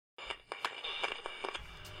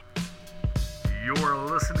You're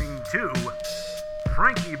listening to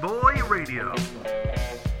FrankieBoi Radio.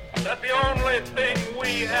 That the only thing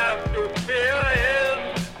we have to fear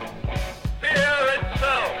is fear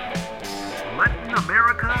itself. Letting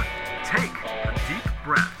America take a deep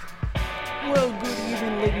breath. Well, good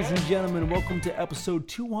evening, ladies and gentlemen. Welcome to episode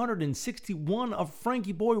 261 of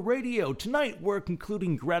FrankieBoi Radio. Tonight, we're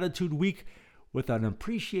concluding Gratitude Week with an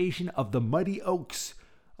appreciation of the Mighty Oaks.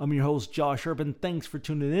 I'm your host, Josh Urban. Thanks for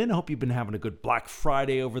tuning in. Hope you've been having a good Black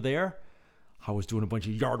Friday over there. I was doing a bunch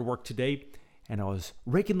of yard work today, and I was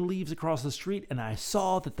raking the leaves across the street, and I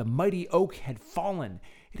saw that the mighty oak had fallen.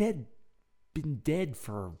 It had been dead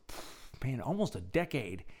for, almost a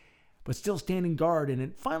decade, but still standing guard, and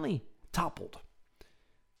it finally toppled.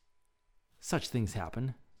 Such things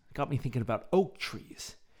happen. It got me thinking about oak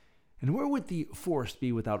trees. And where would the forest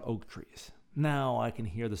be without oak trees? Now I can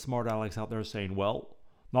hear the smart Alex out there saying, well,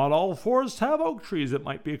 not all forests have oak trees. It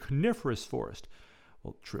might be a coniferous forest.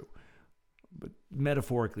 Well, true. But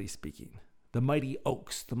metaphorically speaking, the mighty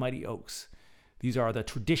oaks. These are the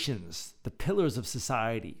traditions, the pillars of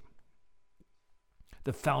society,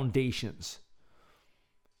 the foundations.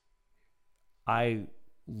 I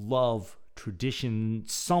love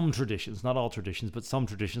some traditions, not all traditions, but some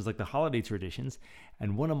traditions, like the holiday traditions.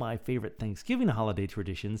 And one of my favorite Thanksgiving holiday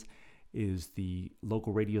traditions is the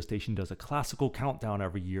local radio station does a classical countdown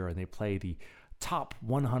every year, and they play the top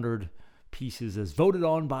 100 pieces as voted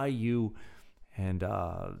on by you, and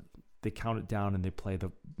they count it down, and they play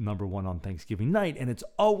the number one on Thanksgiving night, and it's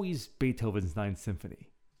always Beethoven's Ninth Symphony,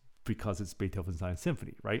 because it's Beethoven's Ninth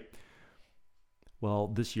Symphony, right? Well,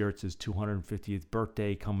 this year it's his 250th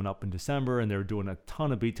birthday coming up in December, and they're doing a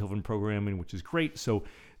ton of Beethoven programming, which is great. So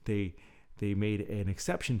they made an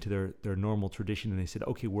exception to their normal tradition, and they said,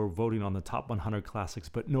 okay, we're voting on the top 100 classics,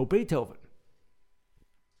 but no Beethoven.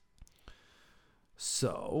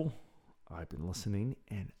 So I've been listening,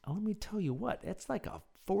 and let me tell you what, it's like a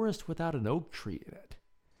forest without an oak tree in it.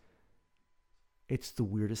 It's the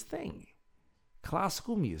weirdest thing.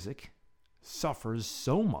 Classical music suffers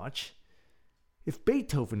so much if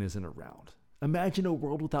Beethoven isn't around. Imagine a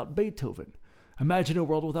world without Beethoven. Imagine a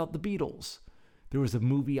world without the Beatles. There was a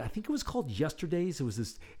movie, I think it was called Yesterdays. It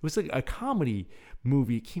was like a comedy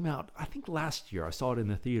movie. It came out, I think, last year. I saw it in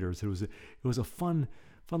the theaters. It was a fun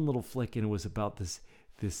little flick, and it was about this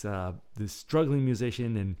struggling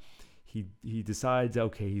musician, and he decides,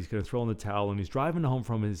 okay, he's going to throw in the towel, and he's biking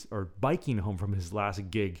home from his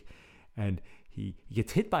last gig, and he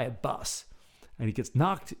gets hit by a bus, and he gets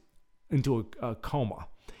knocked into a coma.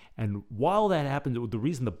 And while that happens, the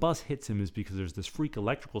reason the bus hits him is because there's this freak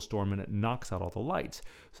electrical storm, and it knocks out all the lights.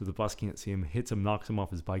 So the bus can't see him, hits him, knocks him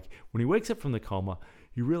off his bike. When he wakes up from the coma,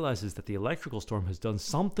 he realizes that the electrical storm has done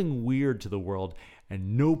something weird to the world,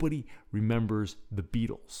 and nobody remembers the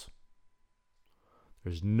Beatles.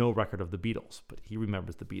 There's no record of the Beatles, but he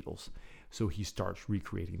remembers the Beatles. So he starts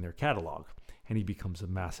recreating their catalog, and he becomes a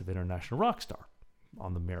massive international rock star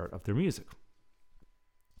on the merit of their music.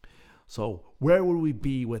 So where would we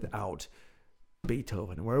be without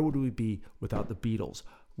Beethoven? Where would we be without the Beatles?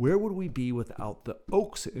 Where would we be without the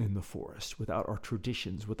oaks in the forest, without our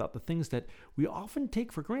traditions, without the things that we often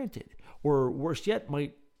take for granted, or worse yet,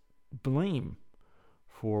 might blame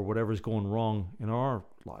for whatever's going wrong in our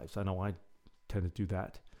lives? I know I tend to do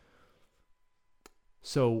that.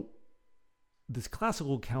 So this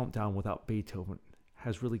classical countdown without Beethoven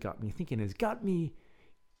has really got me thinking. It's got me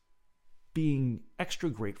being extra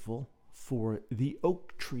grateful for the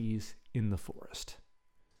oak trees in the forest.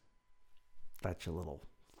 That's your little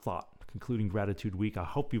thought concluding Gratitude Week. I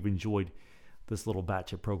hope you've enjoyed this little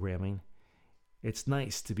batch of programming. It's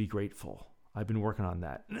nice to be grateful. I've been working on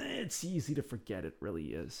that. It's easy to forget, it really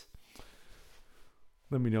is.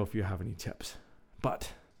 Let me know if you have any tips.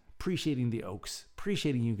 But appreciating the oaks,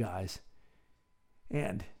 appreciating you guys,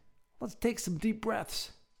 and let's take some deep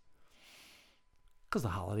breaths, because the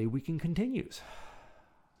holiday weekend continues.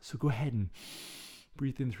 So go ahead and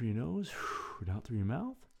breathe in through your nose, and out through your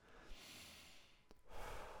mouth.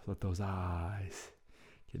 Let those eyes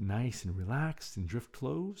get nice and relaxed and drift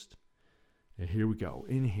closed. And here we go.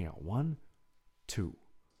 Inhale. 1, 2,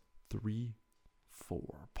 3,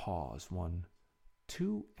 4. Pause. 1,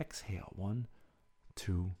 2. Exhale. 1,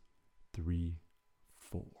 2, 3,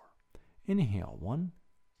 4. Inhale. 1,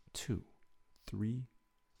 2, 3,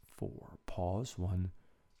 4. Pause. 1,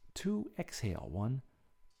 2. Exhale. 1,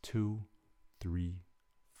 2, 3,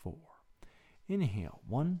 4. Inhale.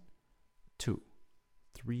 1, 2,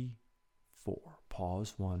 3, 4.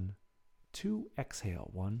 Pause. 1, 2. Exhale.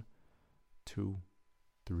 1, 2,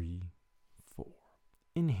 3, 4.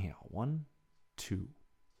 Inhale. 1, 2,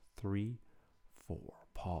 3, 4.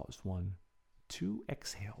 Pause. 1, 2.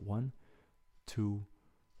 Exhale. 1, 2,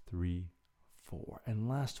 3, 4. And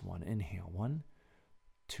last one. Inhale. 1,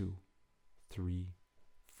 2, 3,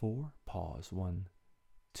 4. Pause. 1,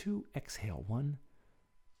 2. Exhale. 1,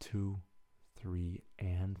 2, 3,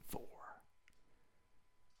 and 4.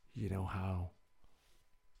 You know how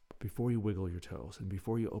before you wiggle your toes and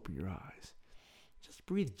before you open your eyes, just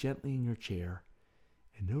breathe gently in your chair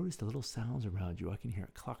and notice the little sounds around you. I can hear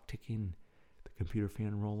a clock ticking, the computer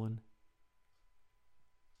fan rolling,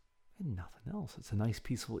 and nothing else. It's a nice,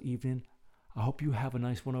 peaceful evening. I hope you have a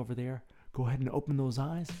nice one over there. Go ahead and open those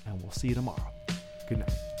eyes, and we'll see you tomorrow. Good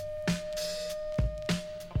night.